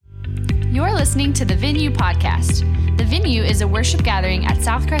You're listening to the Venue Podcast. The Venue is a worship gathering at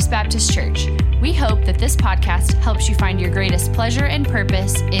Southcrest Baptist Church. We hope that this podcast helps you find your greatest pleasure and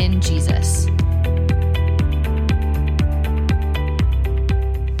purpose in Jesus. Go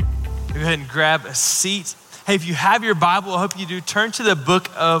ahead and grab a seat. Hey, if you have your Bible, I hope you do, turn to the book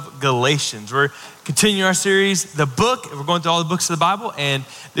of Galatians. We're continuing our series, The Book. We're going through all the books of the Bible, and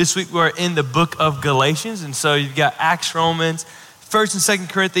this week we're in the book of Galatians. And so you've got Acts, Romans, 1st and 2nd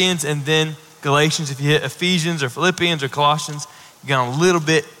Corinthians, and then Galatians. If you hit Ephesians or Philippians or Colossians, you've gone a little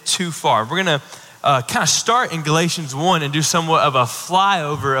bit too far. We're going to kind of start in Galatians 1 and do somewhat of a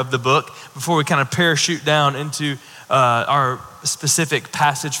flyover of the book before we kind of parachute down into our specific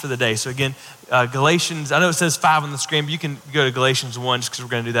passage for the day. So again, Galatians, I know it says 5 on the screen, but you can go to Galatians 1 just because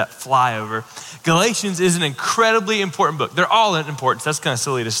we're going to do that flyover. Galatians is an incredibly important book. They're all important. That's kind of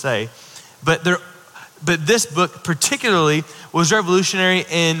silly to say. But this book particularly was revolutionary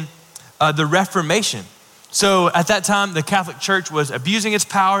in the Reformation. So at that time, the Catholic Church was abusing its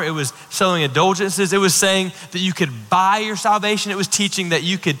power. It was selling indulgences. It was saying that you could buy your salvation. It was teaching that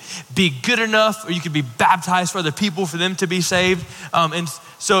you could be good enough or you could be baptized for other people for them to be saved. And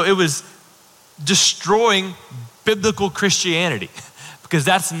so it was destroying biblical Christianity because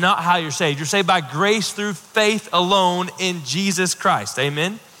that's not how you're saved. You're saved by grace through faith alone in Jesus Christ.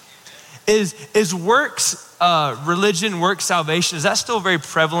 Amen? Is works religion, works salvation, is that still very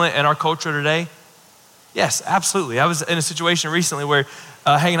prevalent in our culture today? Yes, absolutely. I was in a situation recently where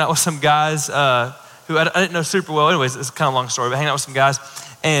hanging out with some guys who I didn't know super well. Anyways, it's kind of a long story, but hanging out with some guys,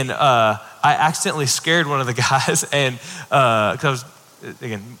 and I accidentally scared one of the guys, and because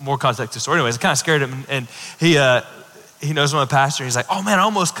again, more context to the story. Anyways, I kind of scared him, and he knows I'm a pastor. He's like, "Oh man, I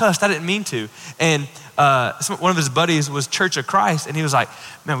almost cussed. I didn't mean to." And one of his buddies was Church of Christ, and he was like,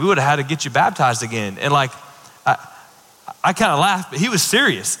 "Man, we would have had to get you baptized again." And like, I kind of laughed, but he was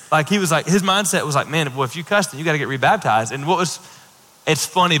serious. Like he was like, his mindset was like, "Man, well, if you cussed, then you got to get rebaptized." And it's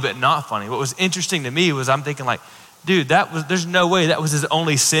funny but not funny. What was interesting to me was I'm thinking like, dude, there's no way that was his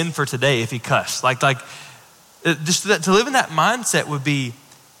only sin for today if he cussed. Like just to live in that mindset would be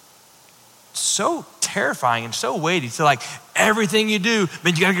so terrifying and so weighty. So like everything you do,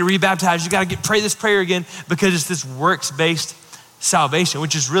 man, you gotta get rebaptized, you gotta pray this prayer again because it's this works-based salvation,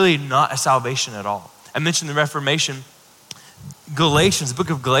 which is really not a salvation at all. I mentioned the Reformation. Galatians, the book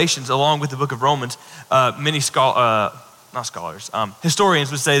of Galatians, along with the book of Romans, many historians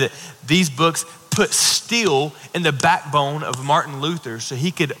would say that these books put steel in the backbone of Martin Luther so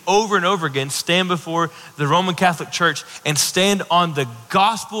he could over and over again stand before the Roman Catholic Church and stand on the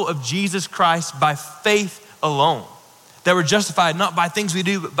gospel of Jesus Christ by faith alone. That we're justified not by things we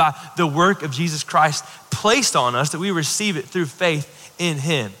do, but by the work of Jesus Christ placed on us, that we receive it through faith in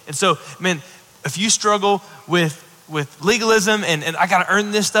him. And so, man, if you struggle with legalism and I gotta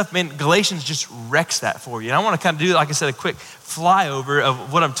earn this stuff, man, Galatians just wrecks that for you. And I wanna kind of do, like I said, a quick flyover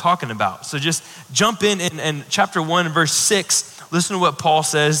of what I'm talking about. So just jump in chapter 1 and verse 6, listen to what Paul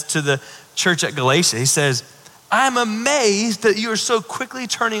says to the church at Galatia. He says, "I'm amazed that you are so quickly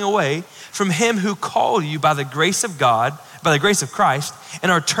turning away from him who called you by the grace of God, by the grace of Christ, and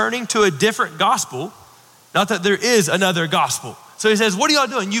are turning to a different gospel, not that there is another gospel." So he says, what are y'all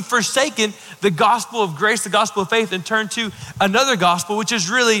doing? You've forsaken the gospel of grace, the gospel of faith, and turned to another gospel, which is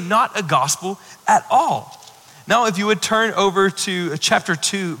really not a gospel at all. Now, if you would turn over to chapter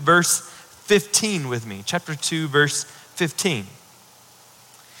 2, verse 15 with me. Chapter 2, verse 15. It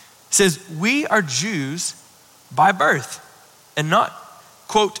says, "We are Jews by birth and not,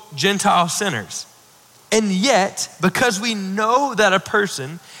 quote, Gentile sinners. And yet, because we know that a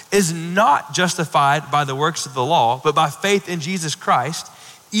person is not justified by the works of the law, but by faith in Jesus Christ,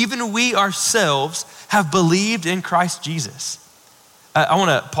 even we ourselves have believed in Christ Jesus." I want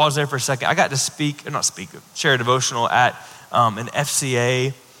to pause there for a second. I got to share a devotional at an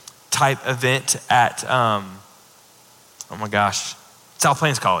FCA type event at, South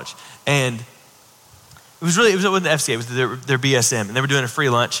Plains College. And it wasn't the FCA, it was their BSM, and they were doing a free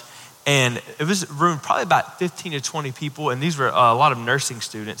lunch. And it was a room probably about 15 to 20 people, and these were a lot of nursing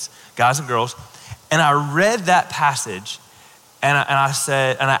students, guys and girls. And I read that passage, and I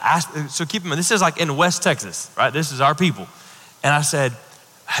asked, so keep in mind, this is like in West Texas, right? This is our people. And I said,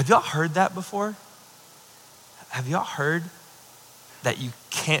 have y'all heard that before? Have y'all heard that you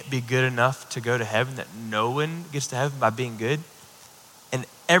can't be good enough to go to heaven, that no one gets to heaven by being good? And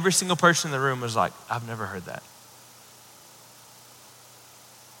every single person in the room was like, I've never heard that.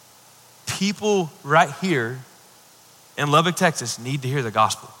 People right here in Lubbock, Texas need to hear the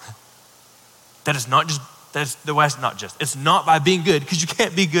gospel. It's not by being good, because you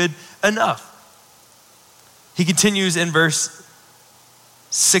can't be good enough. He continues in verse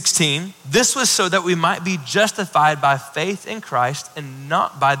 16, this was so that we might be justified by faith in Christ and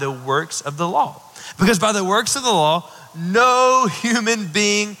not by the works of the law. Because by the works of the law, no human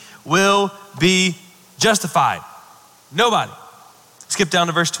being will be justified. Nobody. Skip down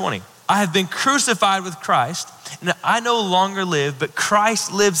to verse 20. I have been crucified with Christ, and I no longer live, but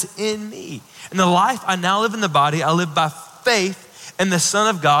Christ lives in me. And the life I now live in the body, I live by faith in the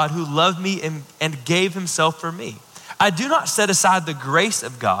Son of God who loved me and gave himself for me. I do not set aside the grace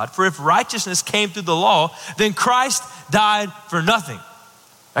of God, for if righteousness came through the law, then Christ died for nothing.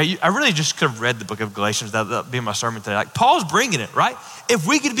 I really just could have read the book of Galatians. That would be my sermon today. Like, Paul's bringing it, right? If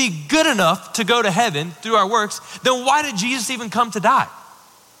we could be good enough to go to heaven through our works, then why did Jesus even come to die?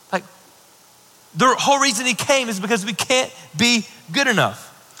 Like, the whole reason he came is because we can't be good enough.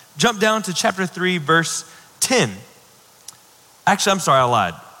 Jump down to chapter 3, verse 10. Actually, I'm sorry, I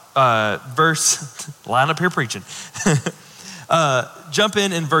lied. Line up here preaching. Jump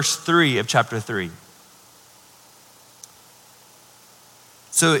in verse 3 of chapter 3.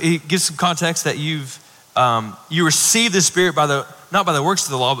 So it gives some context that you receive the Spirit not by the works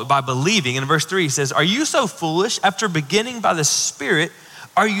of the law, but by believing. And in verse 3, he says, are you so foolish? After beginning by the Spirit,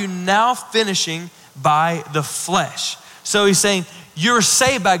 are you now finishing by the flesh? So he's saying, you're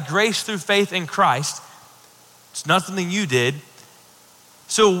saved by grace through faith in Christ. It's not something you did.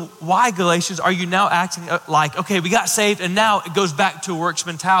 So why, Galatians, are you now acting like, okay, we got saved and now it goes back to a works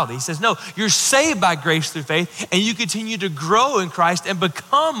mentality? He says, no, you're saved by grace through faith and you continue to grow in Christ and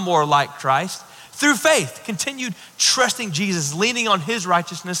become more like Christ through faith. Continue trusting Jesus, leaning on his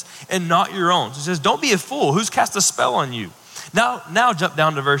righteousness and not your own. So he says, don't be a fool. Who's cast a spell on you? Now jump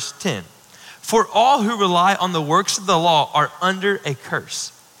down to verse 10. For all who rely on the works of the law are under a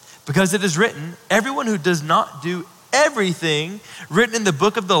curse, because it is written, everyone who does not do everything written in the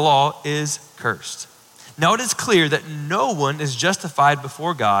book of the law is cursed. Now it is clear that no one is justified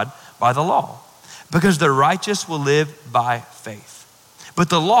before God by the law, because the righteous will live by faith. But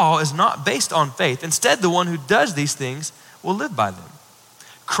the law is not based on faith. Instead, the one who does these things will live by them.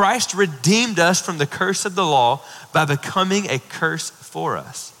 Christ redeemed us from the curse of the law by becoming a curse for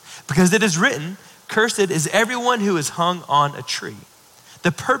us. Because it is written, cursed is everyone who is hung on a tree.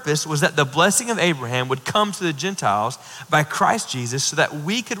 The purpose was that the blessing of Abraham would come to the Gentiles by Christ Jesus so that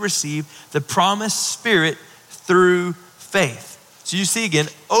we could receive the promised Spirit through faith. So you see again,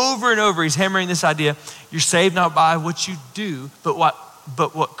 over and over, he's hammering this idea, you're saved not by what you do, but what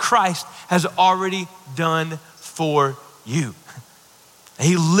Christ has already done for you.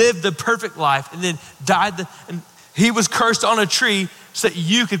 He lived the perfect life and then died, and he was cursed on a tree so that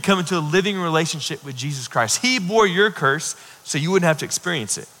you could come into a living relationship with Jesus Christ. He bore your curse so you wouldn't have to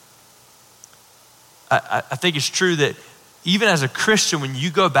experience it. I think it's true that even as a Christian, when you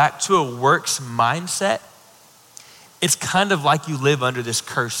go back to a works mindset, it's kind of like you live under this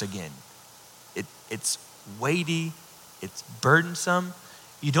curse again. It's weighty, it's burdensome.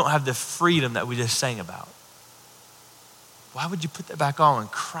 You don't have the freedom that we just sang about. Why would you put that back on when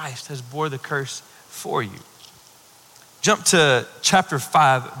Christ has bore the curse for you? Jump to chapter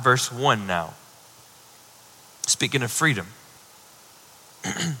 5, verse 1 now. Speaking of freedom.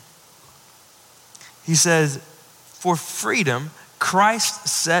 He says, for freedom, Christ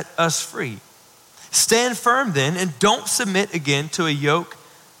set us free. Stand firm then and don't submit again to a yoke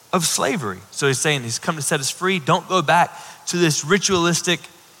of slavery. So he's saying he's come to set us free. Don't go back to this ritualistic,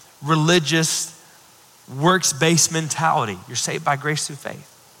 religious, works-based mentality. You're saved by grace through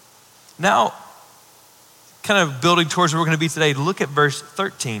faith. Now, kind of building towards where we're going to be today, look at verse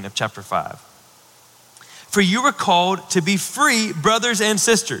 13 of chapter 5. For you were called to be free, brothers and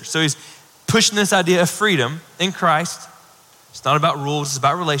sisters. So he's pushing this idea of freedom in Christ. It's not about rules, it's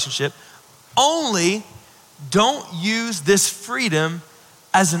about relationship. Only don't use this freedom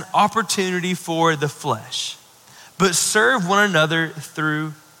as an opportunity for the flesh, but serve one another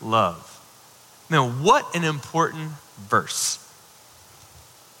through love. Now, what an important verse.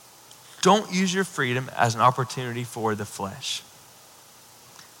 Don't use your freedom as an opportunity for the flesh.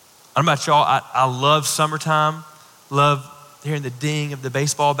 I don't know about y'all, I love summertime, love hearing the ding of the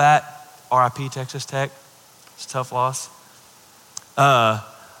baseball bat, RIP Texas Tech, it's a tough loss.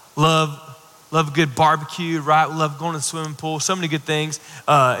 Love a good barbecue, right? Love going to the swimming pool, so many good things.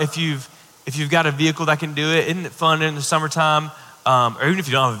 If you've got a vehicle that can do it, isn't it fun in the summertime? Or even if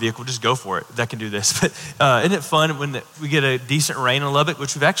you don't have a vehicle, just go for it. That can do this. But isn't it fun when we get a decent rain in Lubbock,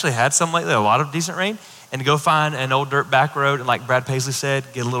 which we've actually had some lately, a lot of decent rain, and to go find an old dirt back road and like Brad Paisley said,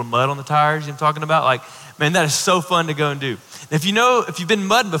 get a little mud on the tires, you know what I'm talking about? Like, man, that is so fun to go and do. If you've been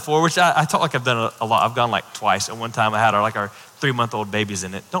mudding before, which I talk like I've done a lot. I've gone like twice. At one time I had our 3-month-old babies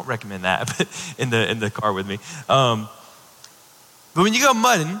in it. Don't recommend that, but in the car with me. But when you go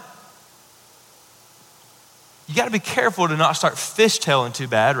mudding, you got to be careful to not start fishtailing too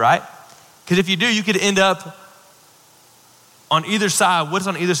bad, right? Because if you do, you could end up on either side. What's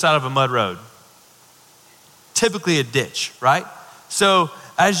on either side of a mud road? Typically a ditch, right? So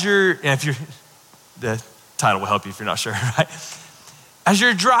the title will help you if you're not sure, right? As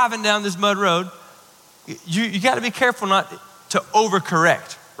you're driving down this mud road, you got to be careful not to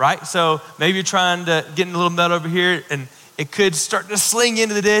overcorrect, right? So maybe you're trying to get in a little mud over here and it could start to sling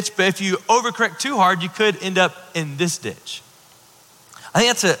into the ditch, but if you overcorrect too hard, you could end up in this ditch. I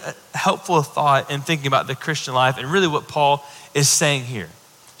think that's a helpful thought in thinking about the Christian life and really what Paul is saying here.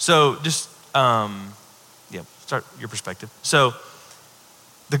 So just, start your perspective. So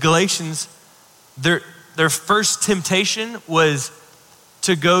the Galatians, their first temptation was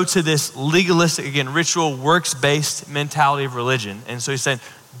to go to this legalistic, again, ritual, works-based mentality of religion. And so he's saying,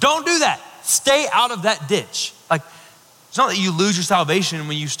 don't do that. Stay out of that ditch. Like, it's not that you lose your salvation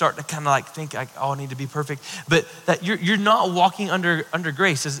when you start to kind of like think, like, oh, I need to be perfect, but that you're not walking under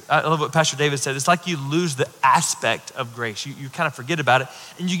grace. I love what Pastor David said. It's like you lose the aspect of grace. You kind of forget about it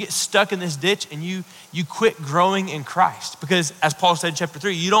and you get stuck in this ditch and you quit growing in Christ. Because as Paul said in chapter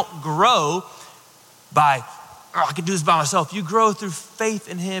 3, you don't grow by, I can do this by myself. You grow through faith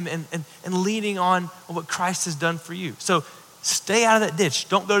in him and leaning on what Christ has done for you. So stay out of that ditch.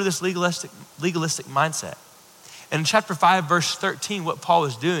 Don't go to this legalistic mindset. And in chapter 5, verse 13, what Paul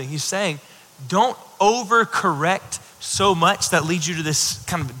is doing, he's saying, don't overcorrect so much that leads you to this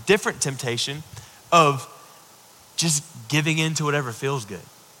kind of different temptation of just giving in to whatever feels good.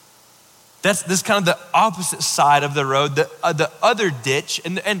 That's this kind of the opposite side of the road, the other ditch.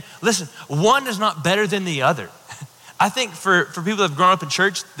 And listen, one is not better than the other. I think for people that have grown up in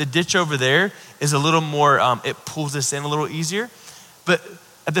church, the ditch over there is a little more, it pulls us in a little easier. But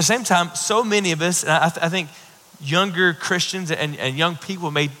at the same time, so many of us, and I think younger Christians and young people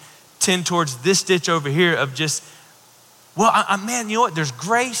may tend towards this ditch over here of just, well, man, you know what? There's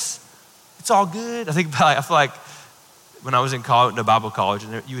grace. It's all good. I feel like when I was in college, in Bible college,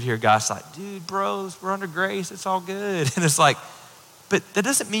 and you would hear guys like, dude, bros, we're under grace. It's all good. And it's like, but that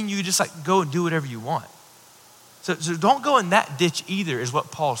doesn't mean you just like go and do whatever you want. So don't go in that ditch either is what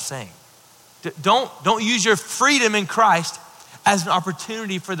Paul's saying. Don't use your freedom in Christ as an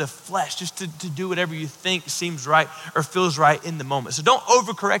opportunity for the flesh, just to do whatever you think seems right or feels right in the moment. So don't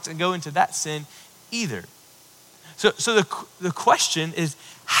overcorrect and go into that sin either. So the question is,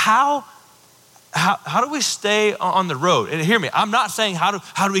 how do we stay on the road? And hear me, I'm not saying how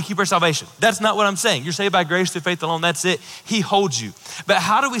do we keep our salvation? That's not what I'm saying. You're saved by grace through faith alone, that's it. He holds you. But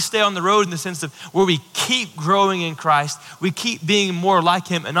how do we stay on the road in the sense of where we keep growing in Christ, we keep being more like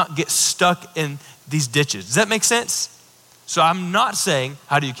him and not get stuck in these ditches? Does that make sense? So I'm not saying,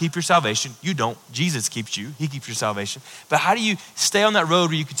 how do you keep your salvation? You don't. Jesus keeps you. He keeps your salvation. But how do you stay on that road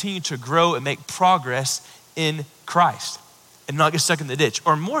where you continue to grow and make progress in Christ and not get stuck in the ditch?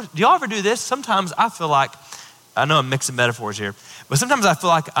 Or more, do y'all ever do this? Sometimes I feel like, I know I'm mixing metaphors here, but sometimes I feel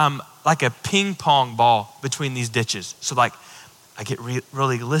like I'm like a ping pong ball between these ditches. So like I get real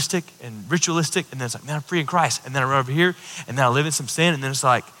legalistic and ritualistic, and then it's like, man, I'm free in Christ. And then I run over here, and then I live in some sin, and then it's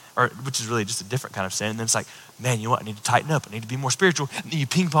like, which is really just a different kind of sin. And then it's like, man, you know what? I need to tighten up. I need to be more spiritual. And then you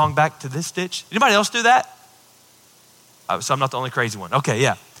ping pong back to this ditch. Anybody else do that? So I'm not the only crazy one. Okay,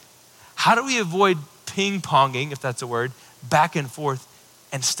 yeah. How do we avoid ping ponging, if that's a word, back and forth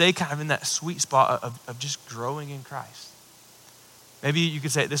and stay kind of in that sweet spot of just growing in Christ? Maybe you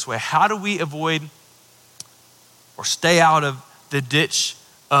could say it this way. How do we avoid or stay out of the ditch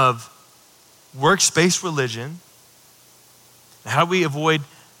of works-based religion? And how do we avoid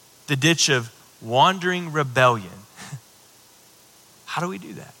the ditch of wandering rebellion? How do we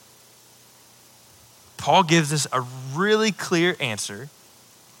do that? Paul gives us a really clear answer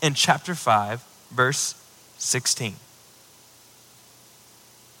in chapter 5, verse 16.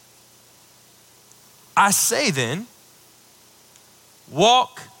 I say then,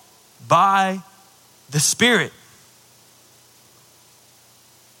 walk by the Spirit.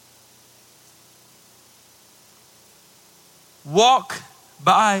 Walk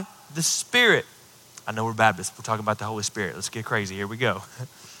by the Spirit. I know we're Baptists. We're talking about the Holy Spirit. Let's get crazy. Here we go.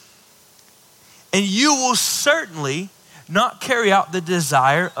 And you will certainly not carry out the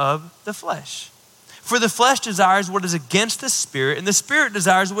desire of the flesh. For the flesh desires what is against the Spirit, and the Spirit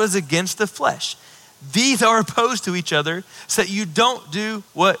desires what is against the flesh. These are opposed to each other, so that you don't do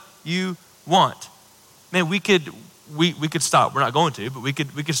what you want. Man, we could stop. We're not going to, but we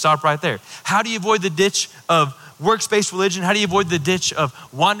could stop right there. How do you avoid the ditch of works-based religion? How do you avoid the ditch of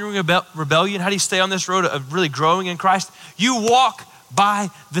wandering rebellion? How do you stay on this road of really growing in Christ? You walk by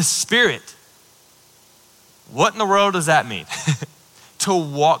the Spirit. What in the world does that mean? to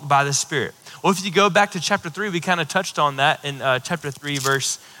walk by the Spirit? Well, if you go back to chapter 3, we kind of touched on that in chapter 3,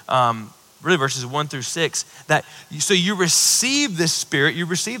 verses 1 through 6, so you receive the Spirit, you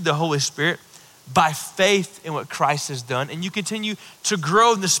receive the Holy Spirit by faith in what Christ has done, and you continue to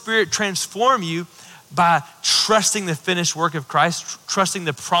grow in the Spirit, transform you by trusting the finished work of Christ, trusting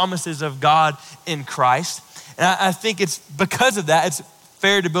the promises of God in Christ. And I think it's because of that, it's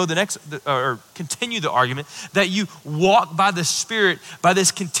fair to build continue the argument that you walk by the Spirit by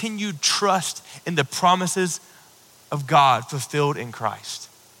this continued trust in the promises of God fulfilled in Christ.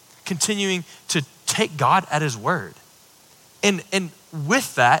 Continuing to take God at his word. And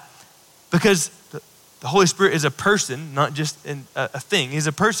with that, because the Holy Spirit is a person, not just a thing, he's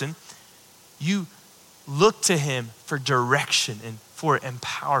a person, you look to him for direction and for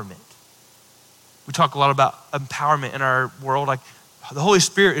empowerment. We talk a lot about empowerment in our world. Like the Holy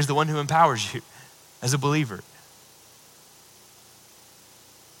Spirit is the one who empowers you as a believer.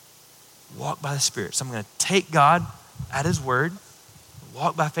 Walk by the Spirit. So I'm going to take God at his word,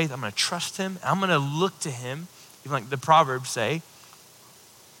 walk by faith. I'm going to trust him. I'm going to look to him, even like the Proverbs say,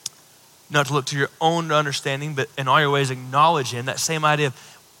 not to look to your own understanding, but in all your ways acknowledge him. That same idea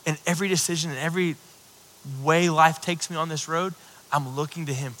of in every decision, in every way life takes me on this road, I'm looking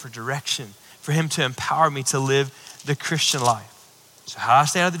to him for direction, for him to empower me to live the Christian life. So how I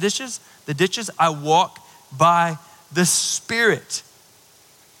stay out of the ditches, I walk by the Spirit.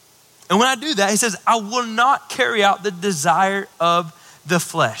 And when I do that, he says, I will not carry out the desire of the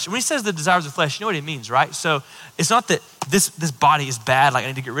flesh. When he says the desires of the flesh, you know what he means, right? So it's not that this body is bad, like I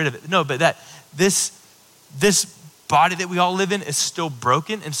need to get rid of it. No, but that this body that we all live in is still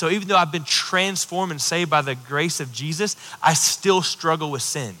broken. And so even though I've been transformed and saved by the grace of Jesus, I still struggle with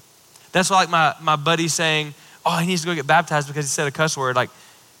sin. That's why like my buddy saying, oh, he needs to go get baptized because he said a cuss word, like,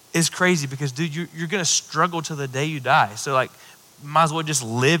 is crazy because dude, you're gonna struggle till the day you die. So like, might as well just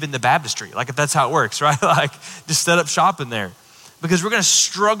live in the baptistry, like if that's how it works, right? Like just set up shop in there because we're gonna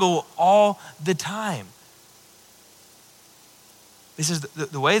struggle all the time. He says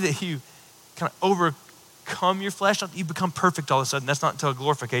the way that you kind of overcome your flesh, not that you become perfect all of a sudden, that's not until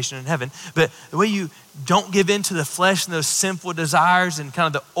glorification in heaven, but the way you don't give in to the flesh and those sinful desires and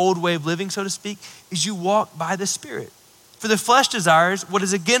kind of the old way of living, so to speak, is you walk by the Spirit. For the flesh desires what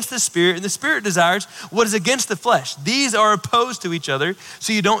is against the Spirit, and the Spirit desires what is against the flesh. These are opposed to each other,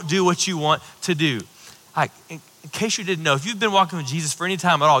 so you don't do what you want to do. Like, in case you didn't know, if you've been walking with Jesus for any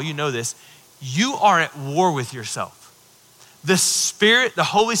time at all, you know this. You are at war with yourself. The Spirit, the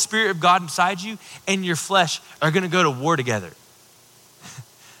Holy Spirit of God inside you and your flesh are gonna go to war together.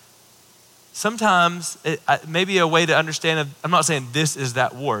 Sometimes, maybe a way to understand, I'm not saying this is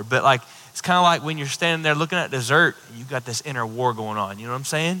that war, but like, it's kind of like when you're standing there looking at dessert and you got this inner war going on. You know what I'm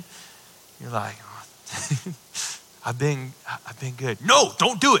saying? You're like, oh, I've been good. No,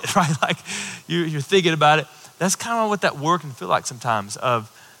 don't do it, right? Like you're thinking about it. That's kind of what that war can feel like sometimes of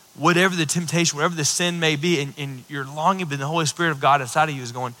whatever the temptation, whatever the sin may be, and you're longing, but the Holy Spirit of God inside of you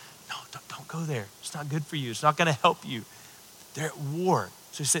is going, no, don't go there. It's not good for you. It's not going to help you. They're at war.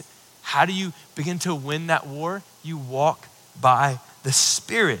 So he said, how do you begin to win that war? You walk by the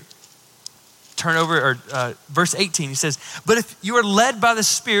Spirit. Turn over, verse 18, he says, but if you are led by the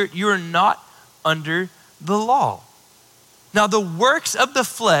Spirit, you are not under the law. Now the works of the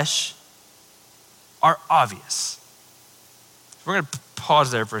flesh are obvious. We're gonna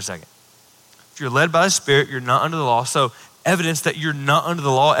pause there for a second. If you're led by the Spirit, you're not under the law. So evidence that you're not under the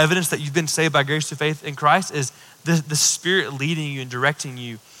law, evidence that you've been saved by grace through faith in Christ is the Spirit leading you and directing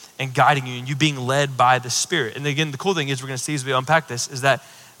you and guiding you and you being led by the Spirit. And again, the cool thing is we're gonna see as we unpack this is that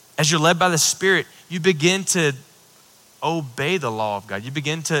as you're led by the Spirit, you begin to obey the law of God. You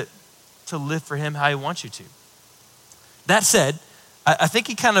begin to live for him how he wants you to. That said, I think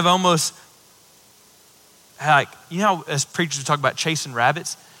he kind of almost, like, you know how as preachers we talk about chasing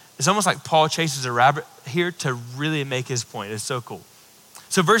rabbits? It's almost like Paul chases a rabbit here to really make his point. It's so cool.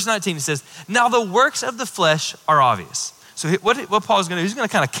 So verse 19, it says, now the works of the flesh are obvious. So what Paul's gonna do, he's gonna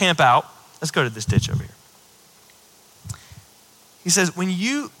kind of camp out. Let's go to this ditch over here. He says, when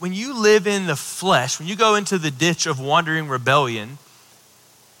you live in the flesh, when you go into the ditch of wandering rebellion,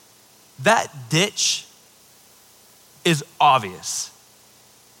 that ditch is obvious.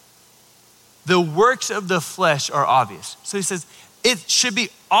 The works of the flesh are obvious. So he says, it should be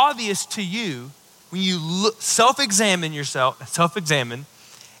obvious to you when you self-examine,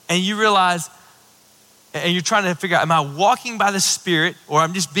 and you realize, and you're trying to figure out, am I walking by the Spirit, or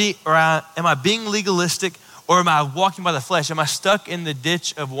am I being legalistic, or am I walking by the flesh? Am I stuck in the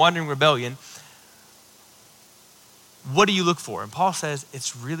ditch of wandering rebellion? What do you look for? And Paul says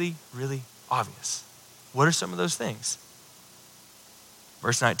it's really, really obvious. What are some of those things?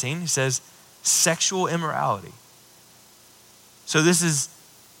 Verse 19, he says, sexual immorality. So that's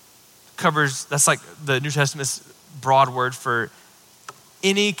like the New Testament's broad word for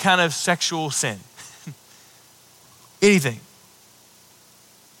any kind of sexual sin. Anything.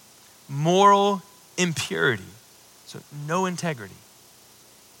 Moral impurity. So no integrity.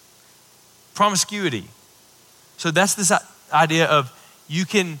 Promiscuity. So that's this idea of you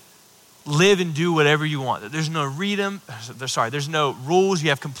can live and do whatever you want. There's no there's no rules. You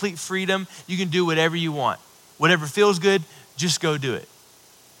have complete freedom. You can do whatever you want. Whatever feels good, just go do it.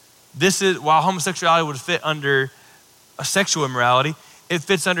 This is, while homosexuality would fit under a sexual immorality, it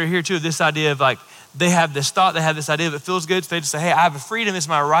fits under here too, this idea of like, they have this thought, they have this idea that feels good, so they just say, hey, I have a freedom, it's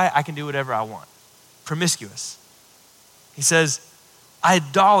my right, I can do whatever I want. Promiscuous. He says,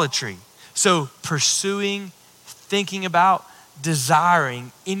 idolatry. So pursuing, thinking about,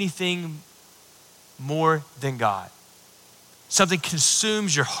 desiring anything more than God. Something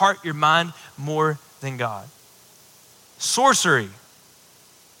consumes your heart, your mind more than God. Sorcery.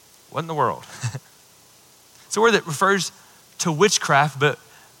 What in the world? It's a word that refers to witchcraft, but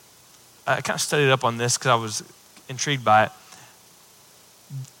I kind of studied up on this because I was intrigued by it.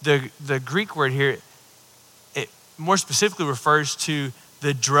 The Greek word here, it more specifically refers to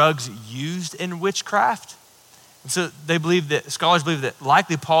the drugs used in witchcraft. And so scholars believe that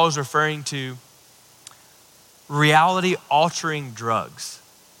likely Paul is referring to reality-altering drugs.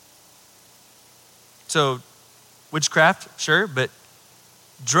 So witchcraft, sure, but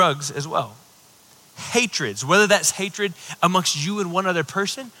drugs as well. Hatreds, whether that's hatred amongst you and one other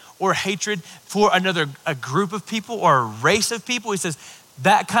person or hatred for a group of people or a race of people. He says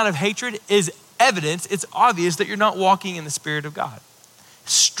that kind of hatred is evidence, it's obvious that you're not walking in the Spirit of God.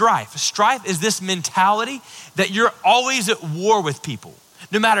 Strife. Strife is this mentality that you're always at war with people.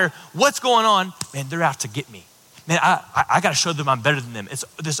 No matter what's going on, man, they're out to get me. Man, I got to show them I'm better than them. It's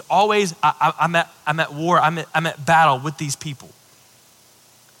this always, I'm at war, I'm at battle with these people.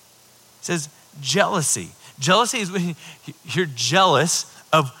 It says jealousy. Jealousy is when you're jealous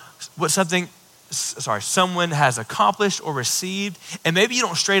of what someone has accomplished or received, and maybe you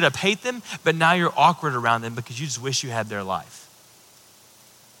don't straight up hate them, but now you're awkward around them because you just wish you had their life.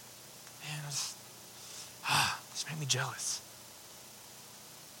 Man, this made me jealous.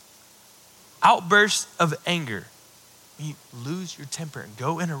 Outbursts of anger. You lose your temper and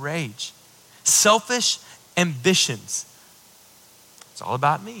go in a rage. Selfish ambitions. It's all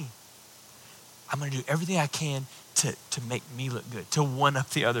about me. I'm going to do everything I can to make me look good, to one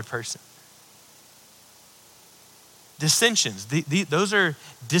up the other person. Dissensions. Those are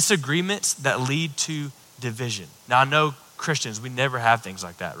disagreements that lead to division. Now, I know Christians, we never have things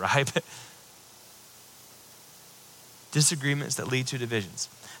like that, right? Disagreements that lead to divisions.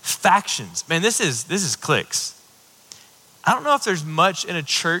 Factions. Man, this is cliques. I don't know if there's much in a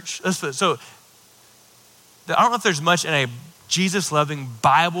church. I don't know if there's much in a Jesus-loving,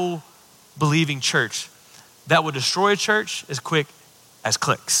 Bible-believing church that would destroy a church as quick as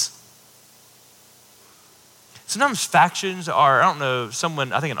cliques. Sometimes factions are, I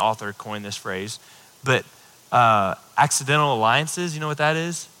think an author coined this phrase, but accidental alliances, you know what that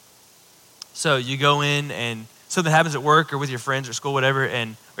is? So you go in and something happens at work or with your friends or school, whatever,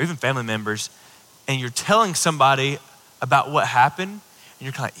 or even family members, and you're telling somebody about what happened, and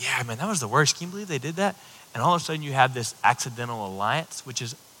you're kind of like, yeah, man, that was the worst. Can you believe they did that? And all of a sudden you have this accidental alliance, which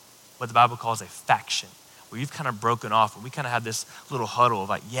is what the Bible calls a faction, where you've kind of broken off, and we kind of have this little huddle of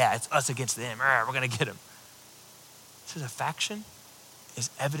like, yeah, it's us against them. We're going to get them. This is a faction is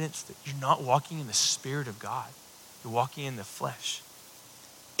evidence that you're not walking in the Spirit of God. You're walking in the flesh.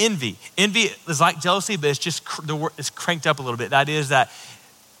 Envy. Envy is like jealousy, but it's cranked up a little bit. That is that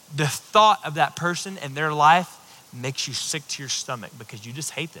the thought of that person and their life makes you sick to your stomach because you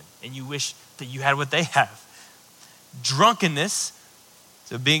just hate them and you wish that you had what they have. Drunkenness.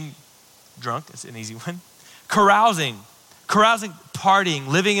 So being drunk is an easy one. Carousing, partying,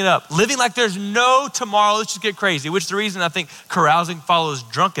 living it up, living like there's no tomorrow. Let's just get crazy, which is the reason I think carousing follows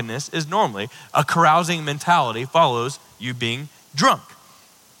drunkenness is normally a carousing mentality follows you being drunk.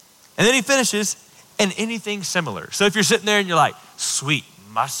 And then he finishes, and anything similar. So if you're sitting there and you're like, sweet,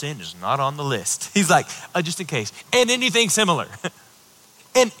 my sin is not on the list. He's like, just in case, and anything similar.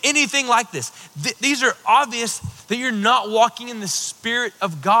 And anything like this. These are obvious that you're not walking in the Spirit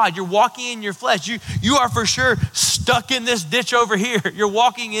of God. You're walking in your flesh. You are for sure stuck in this ditch over here. You're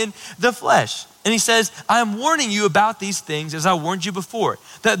walking in the flesh. And he says, I am warning you about these things as I warned you before,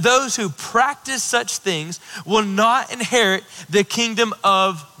 that those who practice such things will not inherit the kingdom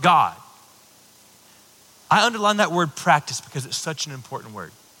of God. I underline that word practice because it's such an important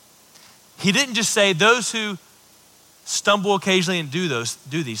word. He didn't just say those who stumble occasionally and do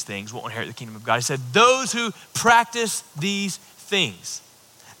these things won't inherit the kingdom of God. He said, those who practice these things,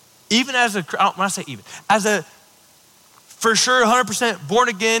 even as a, when I say even, as a for sure 100% born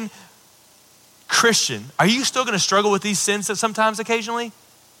again Christian, are you still gonna struggle with these sins that sometimes occasionally?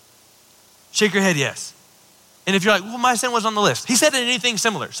 Shake your head, yes. And if you're like, well, my sin was on the list. He said anything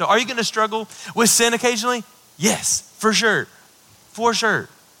similar. So are you gonna struggle with sin occasionally? Yes, for sure, for sure.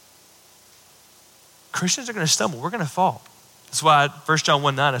 Christians are gonna stumble, we're gonna fall. That's why 1 John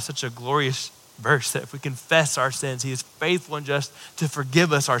 1:9 is such a glorious verse that if we confess our sins, he is faithful and just to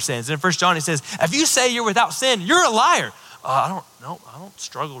forgive us our sins. And in 1 John, he says, if you say you're without sin, you're a liar. I don't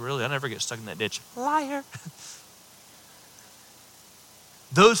struggle really. I never get stuck in that ditch. Liar.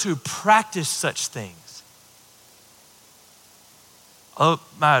 Those who practice such things. Oh,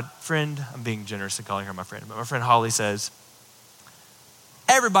 my friend, I'm being generous in calling her my friend, but my friend Holly says,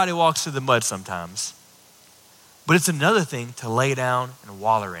 everybody walks through the mud sometimes, but it's another thing to lay down and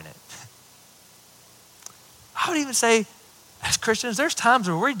waller in it. I would even say, as Christians, there's times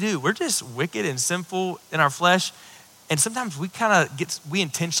where we're just wicked and sinful in our flesh. And sometimes we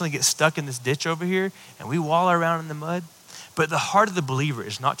intentionally get stuck in this ditch over here and we wallow around in the mud. But the heart of the believer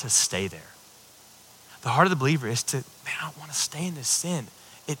is not to stay there. The heart of the believer is to, man, I don't want to stay in this sin.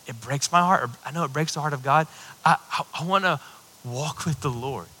 It breaks my heart. I know it breaks the heart of God. I want to walk with the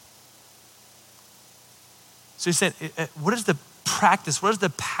Lord. So he said, what is the practice? What is the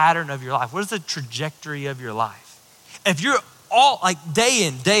pattern of your life? What is the trajectory of your life? If you're all like day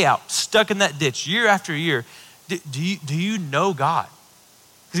in, day out, stuck in that ditch year after year, do you know God?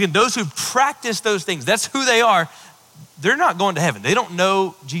 Because again, those who practice those things, that's who they are. They're not going to heaven. They don't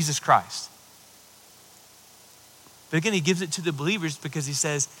know Jesus Christ. But again, he gives it to the believers because he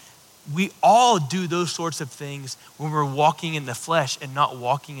says, we all do those sorts of things when we're walking in the flesh and not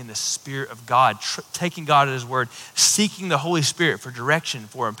walking in the Spirit of God, taking God at his word, seeking the Holy Spirit for direction,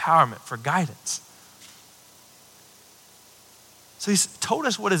 for empowerment, for guidance. So he's told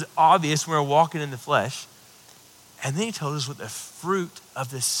us what is obvious when we're walking in the flesh. And then he told us what the fruit of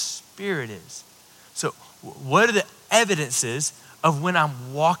the Spirit is. So what are the evidences of when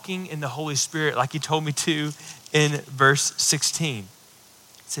I'm walking in the Holy Spirit like he told me to in verse 16? It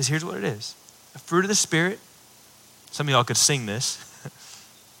says, here's what it is. The fruit of the Spirit, some of y'all could sing this.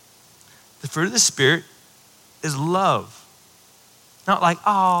 The fruit of the Spirit is love. Not like,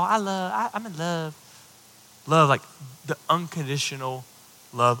 I'm in love. Love, like the unconditional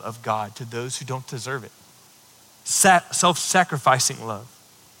love of God to those who don't deserve it. Self-sacrificing love.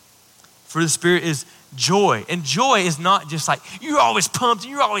 Fruit of the Spirit is joy. And joy is not just like, you're always pumped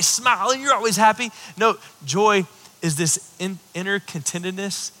and you're always smiling, you're always happy. No, joy is this inner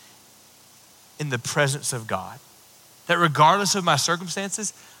contentedness in the presence of God. That regardless of my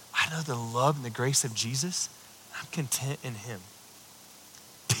circumstances, I know the love and the grace of Jesus. I'm content in him.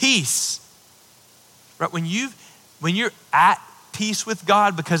 Peace. Right? When you're at peace with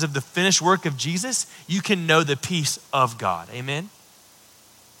God because of the finished work of Jesus, you can know the peace of God. Amen?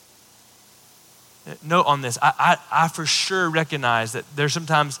 Note on this, I for sure recognize that there's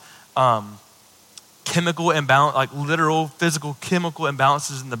sometimes chemical imbalance, like literal physical chemical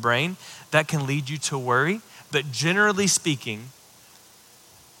imbalances in the brain that can lead you to worry. But generally speaking,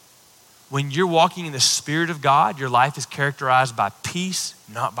 when you're walking in the Spirit of God, your life is characterized by peace,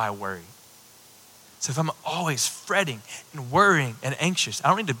 not by worry. So if I'm always fretting and worrying and anxious, I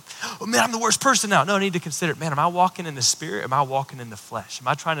don't need to, oh man, I'm the worst person now. No, I need to consider, man, am I walking in the Spirit? Am I walking in the flesh? Am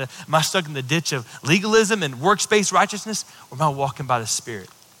I stuck in the ditch of legalism and works-based righteousness? Or am I walking by the Spirit?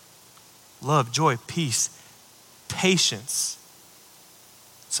 Love, joy, peace, patience.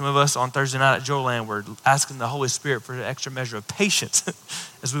 Some of us on Thursday night at Joel Land were asking the Holy Spirit for an extra measure of patience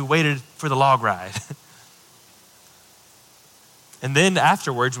as we waited for the log ride. And then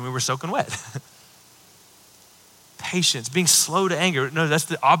afterwards when we were soaking wet. Patience, being slow to anger. No, that's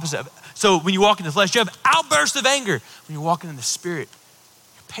the opposite. So when you walk in the flesh, you have outbursts of anger. When you're walking in the Spirit,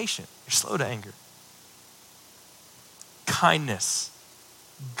 you're patient, you're slow to anger. Kindness,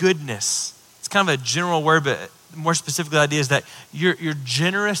 goodness. It's kind of a general word, but more specifically, the idea is that you're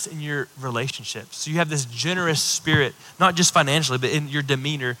generous in your relationships. So you have this generous spirit, not just financially, but in your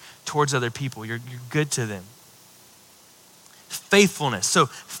demeanor towards other people. You're good to them. Faithfulness. So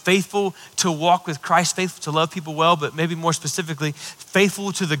faithful to walk with Christ, faithful to love people well, but maybe more specifically,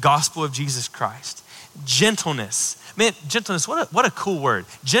 faithful to the gospel of Jesus Christ. Gentleness. Man, gentleness, what a cool word.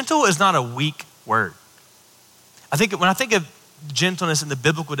 Gentle is not a weak word. When I think of gentleness in the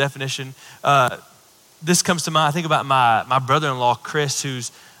biblical definition, this comes to mind. I think about my brother-in-law, Chris,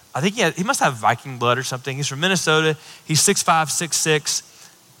 who's, I think he must have Viking blood or something. He's from Minnesota. He's 6'5", 6'6",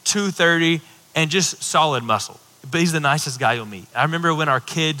 230, and just solid muscle. but he's the nicest guy you'll meet. I remember when our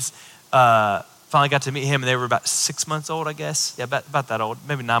kids finally got to meet him, and they were about 6 months old, I guess. Yeah, about that old,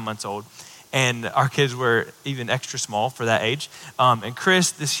 maybe 9 months old. And our kids were even extra small for that age. And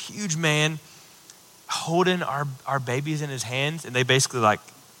Chris, this huge man, holding our babies in his hands, and they basically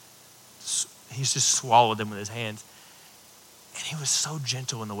he's just swallowed them with his hands. And he was so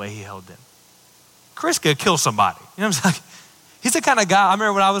gentle in the way he held them. Chris could kill somebody. You know what I'm saying? He's the kind of guy, I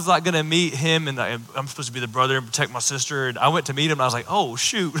remember when I was like gonna meet him, and I'm supposed to be the brother and protect my sister, and I went to meet him, and I was like, oh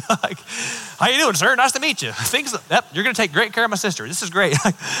shoot, like, how you doing, sir? Nice to meet you. Yep, you're gonna take great care of my sister. This is great.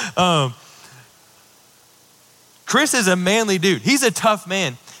 Chris is a manly dude. He's a tough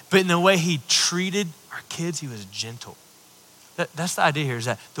man, but in the way he treated our kids, he was gentle. That's the idea here, is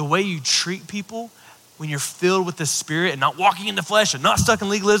that the way you treat people when you're filled with the Spirit and not walking in the flesh and not stuck in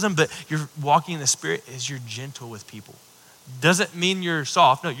legalism, but you're walking in the Spirit, is you're gentle with people. Doesn't mean you're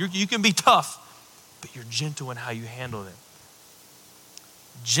soft. No, you can be tough, but you're gentle in how you handle them.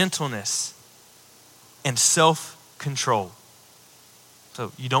 Gentleness and self-control.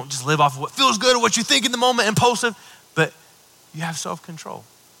 So you don't just live off of what feels good or what you think in the moment, impulsive, but you have self-control.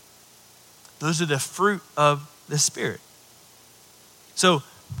 Those are the fruit of the Spirit. So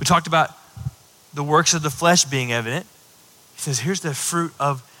we talked about the works of the flesh being evident. He says, here's the fruit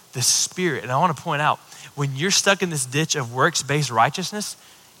of the Spirit. And I want to point out, when you're stuck in this ditch of works-based righteousness,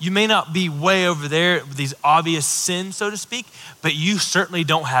 you may not be way over there with these obvious sins, so to speak, but you certainly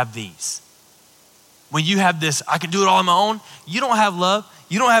don't have these. When you have this, I can do it all on my own, you don't have love,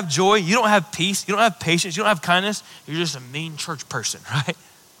 you don't have joy, you don't have peace, you don't have patience, you don't have kindness, you're just a mean church person, right?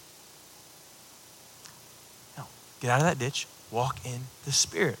 No, get out of that ditch, walk in the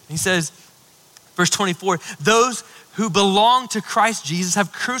Spirit. He says, verse 24, those who belong to Christ Jesus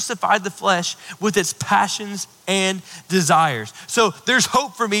have crucified the flesh with its passions and desires. So there's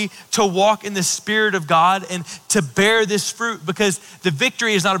hope for me to walk in the Spirit of God and to bear this fruit, because the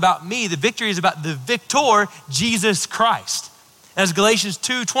victory is not about me. The victory is about the victor, Jesus Christ. As Galatians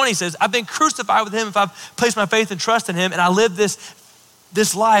 2:20 says, I've been crucified with him if I've placed my faith and trust in him, and I live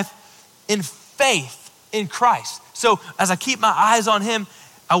this life in faith in Christ. So as I keep my eyes on him,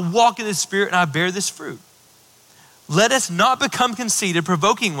 I walk in the Spirit and I bear this fruit. Let us not become conceited,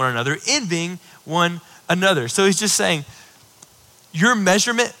 provoking one another, envying one another. So he's just saying, your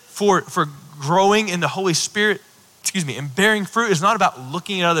measurement for growing in the Holy Spirit, and bearing fruit is not about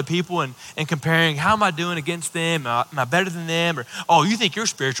looking at other people and comparing, how am I doing against them? Am I better than them? Or, oh, you think you're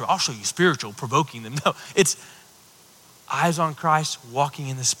spiritual? I'll show you spiritual, provoking them. No, it's eyes on Christ, walking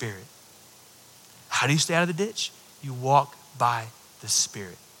in the Spirit. How do you stay out of the ditch? You walk by the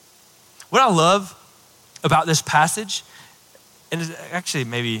Spirit. What I love about this passage, and it's actually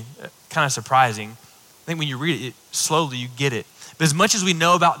maybe kind of surprising, I think when you read it slowly, you get it. But as much as we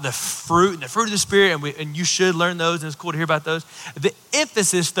know about the fruit of the Spirit, and you should learn those, and it's cool to hear about those, the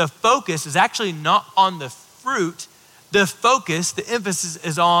emphasis, the focus is actually not on the fruit. The emphasis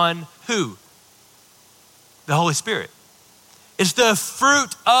is on who? The Holy Spirit. It's the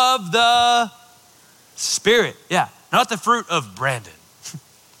fruit of the Spirit. Yeah, not the fruit of Brandon.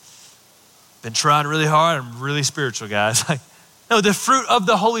 Been trying really hard. I'm really spiritual, guys. No, the fruit of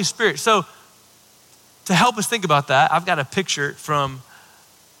the Holy Spirit. So to help us think about that, I've got a picture from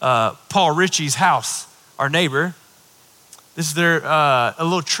Paul Ritchie's house, our neighbor. This is a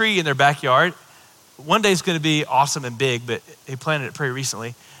little tree in their backyard. One day it's going to be awesome and big, but he planted it pretty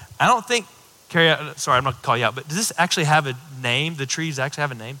recently. I don't think, Carrie, sorry, I'm not going to call you out, but does this actually have a name? The trees actually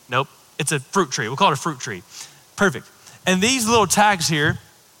have a name? Nope. It's a fruit tree. We'll call it a fruit tree. Perfect. And these little tags here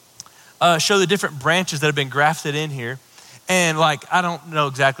show the different branches that have been grafted in here. And I don't know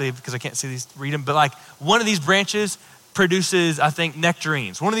exactly because I can't see these, read them, but one of these branches produces, I think,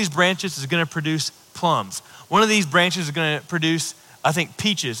 nectarines. One of these branches is going to produce plums. One of these branches is going to produce, I think,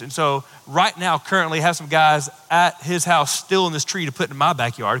 peaches. And so right now, currently, I have some guys at his house still in this tree to put in my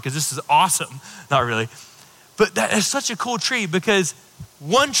backyard because this is awesome. Not really. But that is such a cool tree because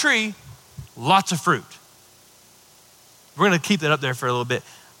one tree, lots of fruit. We're going to keep that up there for a little bit.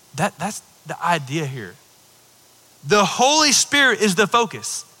 That's the idea here. The Holy Spirit is the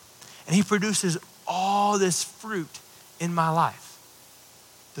focus, and he produces all this fruit in my life.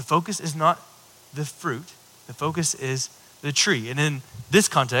 The focus is not the fruit. The focus is the tree. And in this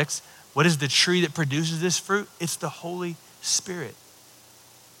context, what is the tree that produces this fruit? It's the Holy Spirit.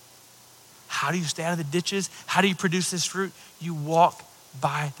 How do you stay out of the ditches? How do you produce this fruit? You walk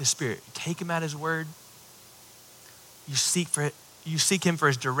by the Spirit. You take him at his word. You seek him for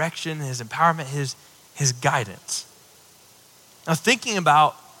his direction, his empowerment, his guidance. Now, thinking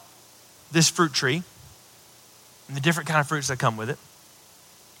about this fruit tree and the different kind of fruits that come with it,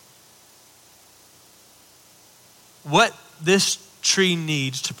 what this tree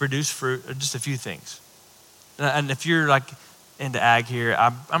needs to produce fruit are just a few things. And if you're like into ag here,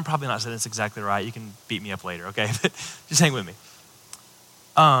 I'm probably not saying this exactly right. You can beat me up later, okay? But just hang with me.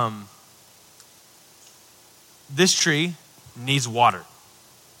 This tree needs water.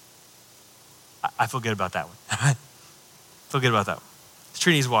 I feel good about that one. Feel good about that one. This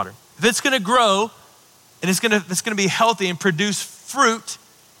tree needs water. If it's gonna grow and it's gonna be healthy and produce fruit,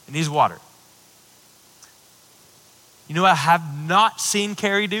 it needs water. You know what I have not seen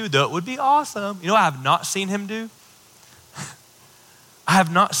Carrie do, though it would be awesome. You know what I have not seen him do? I have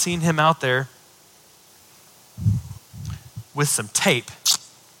not seen him out there with some tape,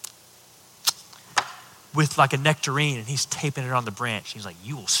 with like a nectarine, and he's taping it on the branch. He's like,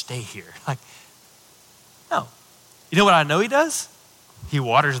 you will stay here. Like, no. You know what I know he does? He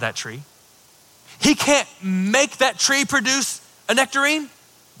waters that tree. He can't make that tree produce a nectarine,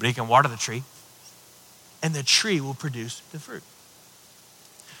 but he can water the tree, and the tree will produce the fruit.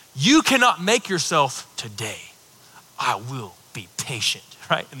 You cannot make yourself today, I will be patient,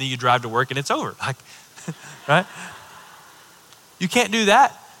 right? And then you drive to work and it's over, like, right? You can't do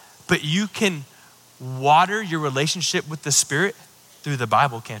that, but you can water your relationship with the Spirit through the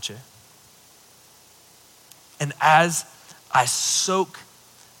Bible, can't you? And as I soak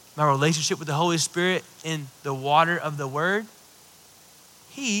my relationship with the Holy Spirit in the water of the Word,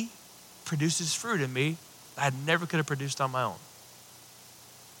 He produces fruit in me I never could have produced on my own.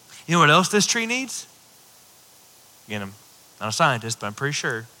 You know what else this tree needs? Again, I'm not a scientist, but I'm pretty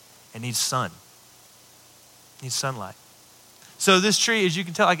sure it needs sun. It needs sunlight. So this tree, as you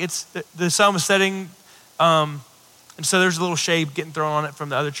can tell, like it's the sun was setting, and so there's a little shade getting thrown on it from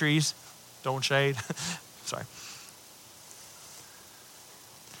the other trees. Don't shade. Sorry.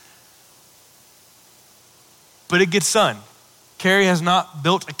 But it gets sun. Carrie has not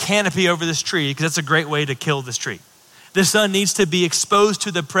built a canopy over this tree because that's a great way to kill this tree. The sun needs to be exposed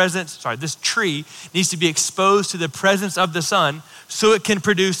to the presence, this tree needs to be exposed to the presence of the sun so it can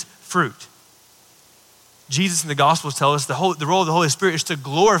produce fruit. Jesus in the Gospels tell us the role of the Holy Spirit is to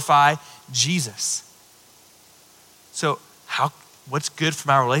glorify Jesus. So what's good for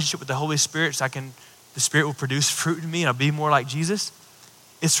my relationship with the Holy Spirit so the Spirit will produce fruit in me and I'll be more like Jesus?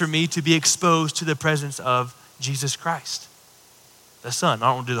 It's for me to be exposed to the presence of Jesus Christ, the Son. I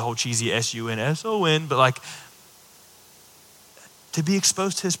don't want to do the whole cheesy S-U-N, S-O-N, but like to be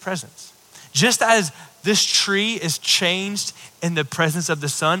exposed to His presence. Just as this tree is changed in the presence of the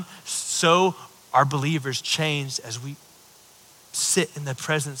Son, so are believers changed as we sit in the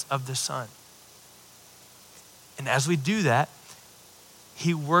presence of the Son. And as we do that,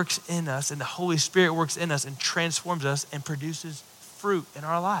 He works in us and the Holy Spirit works in us and transforms us and produces fruit in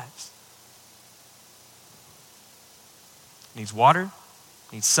our lives. Needs water,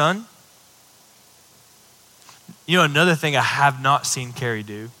 needs sun. You know, another thing I have not seen Carrie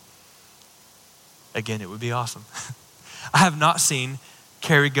do, again, it would be awesome. I have not seen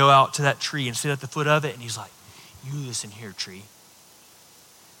Carrie go out to that tree and sit at the foot of it and he's like, you listen here, tree.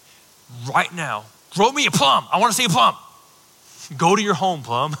 Right now, grow me a plum. I want to see a plum. Go to your home,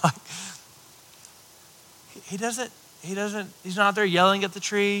 plum. He's not there yelling at the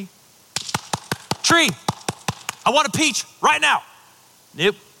tree. Tree, I want a peach right now.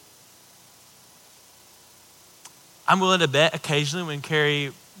 Nope. I'm willing to bet occasionally when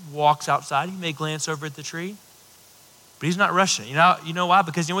Carrie walks outside, he may glance over at the tree, but he's not rushing. You know why?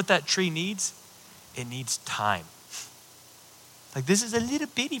 Because you know what that tree needs? It needs time. Like this is a little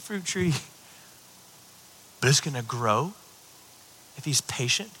bitty fruit tree, but it's gonna grow if he's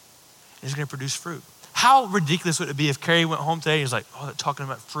patient and it's gonna produce fruit. How ridiculous would it be if Carrie went home today and was like, oh, talking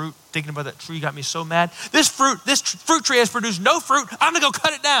about fruit, thinking about that tree got me so mad. This fruit tree has produced no fruit. I'm gonna go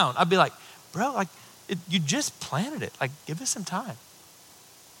cut it down. I'd be like, bro, like you just planted it. Like give it some time.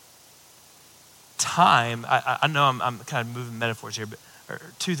 Time, I know I'm kind of moving metaphors here, but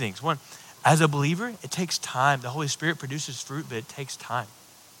two things. One, as a believer, it takes time. The Holy Spirit produces fruit, but it takes time.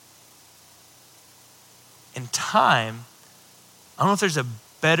 And time, I don't know if there's a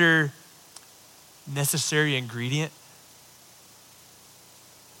better necessary ingredient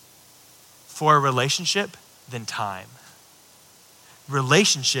for a relationship than time.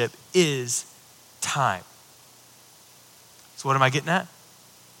 Relationship is time. So what am I getting at?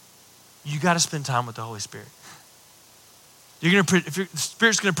 You got to spend time with the Holy Spirit. If the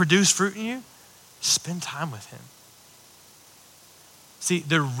Spirit's going to produce fruit in you, spend time with Him. See,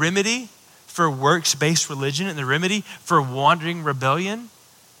 the remedy for works-based religion and the remedy for wandering rebellion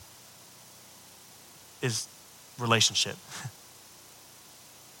is relationship.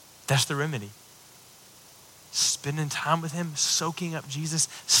 That's the remedy. Spending time with Him, soaking up Jesus,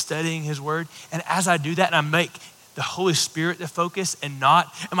 studying His word. And as I do that and I make the Holy Spirit the focus and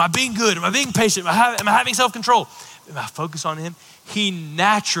not, am I being good? Am I being patient? Am I having self-control? If I focus on him, he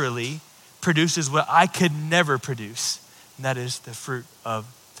naturally produces what I could never produce, and that is the fruit of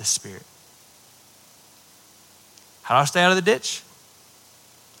the Spirit. How do I stay out of the ditch?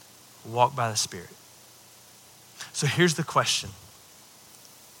 Walk by the Spirit. So here's the question.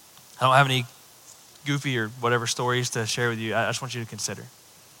 I don't have any goofy or whatever stories to share with you. I just want you to consider.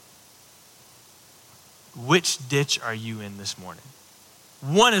 Which ditch are you in this morning?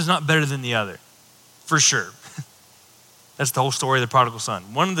 One is not better than the other, for sure. That's the whole story of the prodigal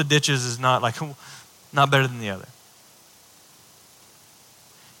son. One of the ditches is not better than the other.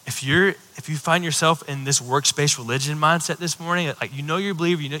 If you find yourself in this workspace religion mindset this morning, like you know you're a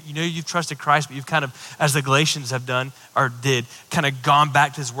believer, you know you've trusted Christ, but you've kind of, as the Galatians have done or did, kind of gone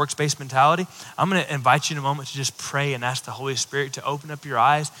back to this workspace mentality, I'm going to invite you in a moment to just pray and ask the Holy Spirit to open up your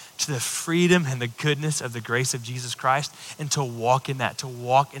eyes to the freedom and the goodness of the grace of Jesus Christ and to walk in that, to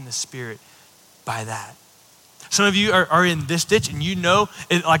walk in the Spirit by that. Some of you are in this ditch and you know,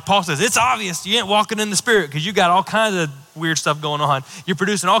 like Paul says, it's obvious you ain't walking in the Spirit because you got all kinds of weird stuff going on. You're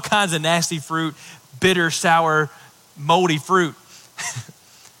producing all kinds of nasty fruit, bitter, sour, moldy fruit.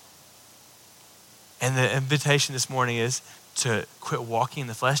 And the invitation this morning is to quit walking in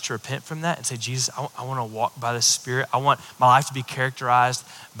the flesh, to repent from that and say, Jesus, I want to walk by the Spirit. I want my life to be characterized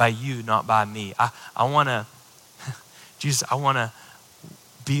by you, not by me. I want to, Jesus, I want to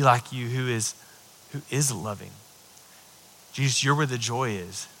be like you who is loving. Jesus, you're where the joy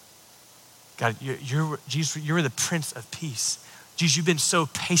is. God, Jesus, you're the Prince of Peace. Jesus, you've been so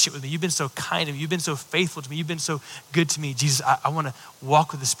patient with me. You've been so kind to me. You've been so faithful to me. You've been so good to me. Jesus, I want to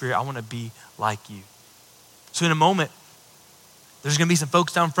walk with the Spirit. I want to be like you. So in a moment, there's going to be some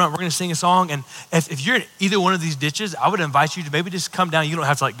folks down front. We're going to sing a song. And if you're in either one of these ditches, I would invite you to maybe just come down. You don't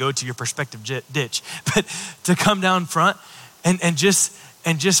have to go to your prospective ditch, but to come down front and just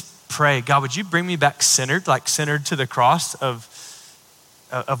pray. God, would you bring me back centered to the cross of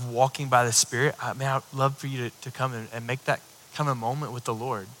walking by the Spirit? I'd love for you to come and make that come a moment with the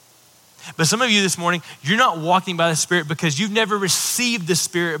Lord. But some of you this morning, you're not walking by the Spirit because you've never received the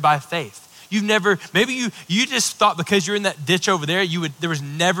Spirit by faith. Maybe you just thought because you're in that ditch over there, there was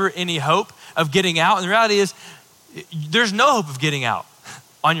never any hope of getting out. And the reality is, there's no hope of getting out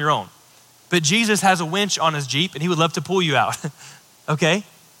on your own. But Jesus has a winch on his Jeep and he would love to pull you out, okay?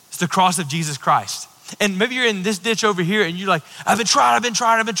 It's the cross of Jesus Christ. And maybe you're in this ditch over here and you're like, I've been trying.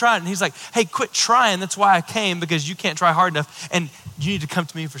 And he's like, hey, quit trying. That's why I came, because you can't try hard enough. And you need to come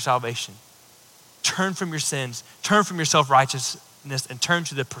to me for salvation. Turn from your sins, turn from your self-righteousness, and turn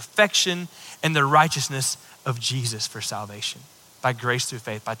to the perfection and the righteousness of Jesus for salvation by grace through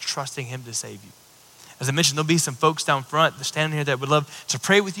faith, by trusting him to save you. As I mentioned, there'll be some folks down front standing here that would love to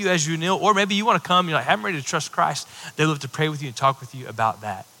pray with you as you kneel, or maybe you want to come, you're like, I'm ready to trust Christ. They'd love to pray with you and talk with you about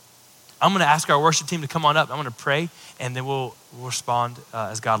that. I'm going to ask our worship team to come on up. I'm going to pray, and then we'll respond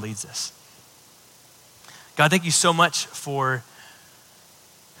as God leads us. God, thank you so much for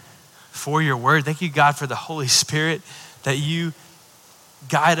your word. Thank you, God, for the Holy Spirit, that you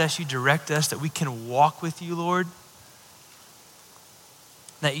guide us, you direct us, that we can walk with you, Lord,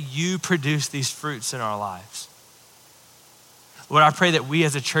 that you produce these fruits in our lives. Lord, I pray that we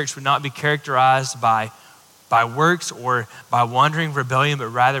as a church would not be characterized by works or by wandering rebellion, but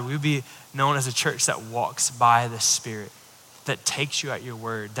rather we would be known as a church that walks by the Spirit, that takes you at your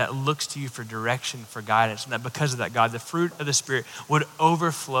word, that looks to you for direction, for guidance, and that because of that, God, the fruit of the Spirit would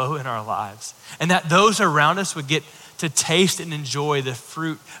overflow in our lives, and that those around us would get to taste and enjoy the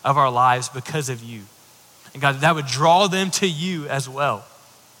fruit of our lives because of you. And God, that would draw them to you as well.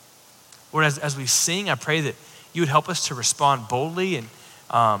 Lord, as we sing, I pray that you would help us to respond boldly. And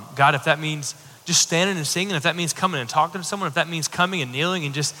God, if that means just standing and singing, if that means coming and talking to someone, if that means coming and kneeling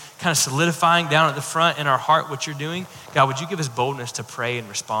and just kind of solidifying down at the front in our heart what you're doing, God, would you give us boldness to pray and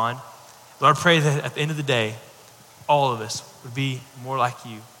respond? Lord, I pray that at the end of the day, all of us would be more like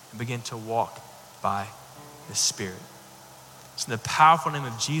you and begin to walk by the Spirit. It's in the powerful name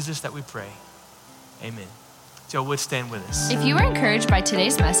of Jesus that we pray. Amen. So would stand with us. If you were encouraged by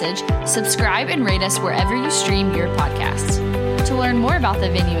today's message, subscribe and rate us wherever you stream your podcasts. To learn more about the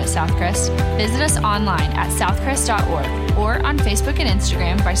venue at Southcrest, visit us online at southcrest.org or on Facebook and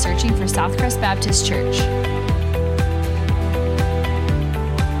Instagram by searching for Southcrest Baptist Church.